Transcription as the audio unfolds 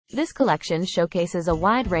This collection showcases a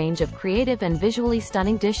wide range of creative and visually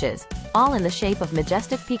stunning dishes, all in the shape of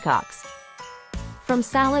majestic peacocks. From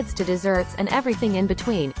salads to desserts and everything in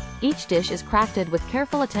between, each dish is crafted with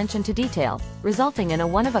careful attention to detail, resulting in a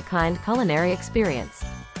one-of-a-kind culinary experience.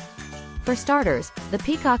 For starters, the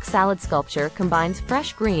Peacock Salad Sculpture combines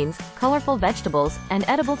fresh greens, colorful vegetables, and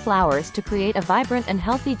edible flowers to create a vibrant and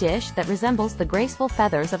healthy dish that resembles the graceful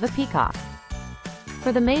feathers of a peacock.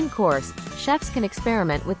 For the main course, chefs can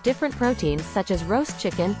experiment with different proteins such as roast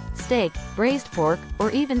chicken, steak, braised pork, or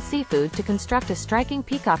even seafood to construct a striking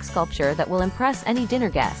peacock sculpture that will impress any dinner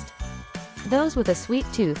guest. Those with a sweet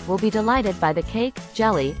tooth will be delighted by the cake,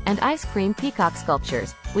 jelly, and ice cream peacock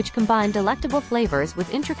sculptures, which combine delectable flavors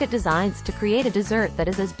with intricate designs to create a dessert that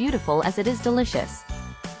is as beautiful as it is delicious.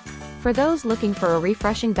 For those looking for a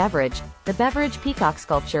refreshing beverage, the Beverage Peacock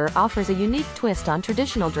Sculpture offers a unique twist on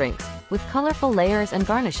traditional drinks, with colorful layers and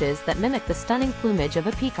garnishes that mimic the stunning plumage of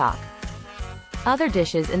a peacock. Other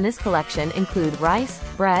dishes in this collection include rice,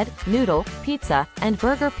 bread, noodle, pizza, and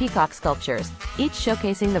Burger Peacock Sculptures, each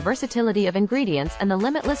showcasing the versatility of ingredients and the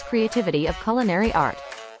limitless creativity of culinary art.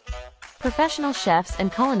 Professional chefs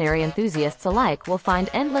and culinary enthusiasts alike will find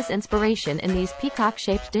endless inspiration in these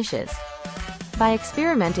peacock-shaped dishes. By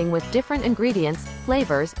experimenting with different ingredients,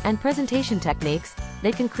 flavors, and presentation techniques,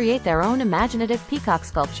 they can create their own imaginative peacock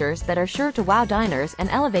sculptures that are sure to wow diners and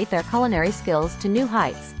elevate their culinary skills to new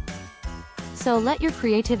heights. So let your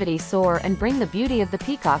creativity soar and bring the beauty of the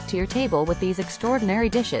peacock to your table with these extraordinary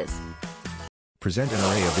dishes. Present an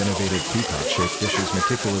array of innovative peacock-shaped dishes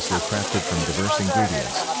meticulously crafted from diverse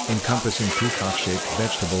ingredients, encompassing peacock-shaped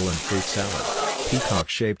vegetable and fruit salad,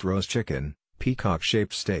 peacock-shaped roast chicken,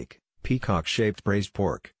 peacock-shaped steak, peacock-shaped braised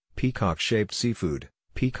pork, peacock-shaped seafood,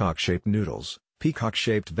 peacock-shaped noodles,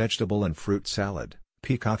 peacock-shaped vegetable and fruit salad,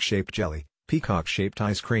 peacock-shaped jelly, peacock-shaped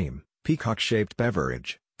ice cream, peacock-shaped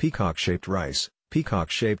beverage, peacock-shaped rice,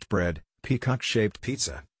 peacock-shaped bread, peacock-shaped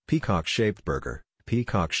pizza, peacock-shaped burger,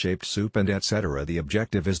 peacock-shaped soup, and etc. The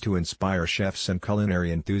objective is to inspire chefs and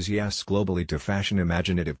culinary enthusiasts globally to fashion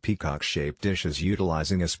imaginative peacock-shaped dishes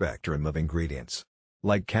utilizing a spectrum of ingredients.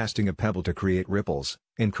 Like casting a pebble to create ripples,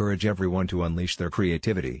 encourage everyone to unleash their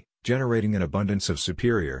creativity, generating an abundance of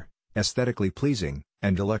superior, aesthetically pleasing,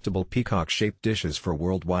 and delectable peacock-shaped dishes for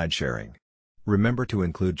worldwide sharing. Remember to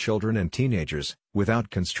include children and teenagers. Without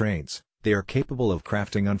constraints, they are capable of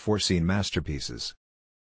crafting unforeseen masterpieces.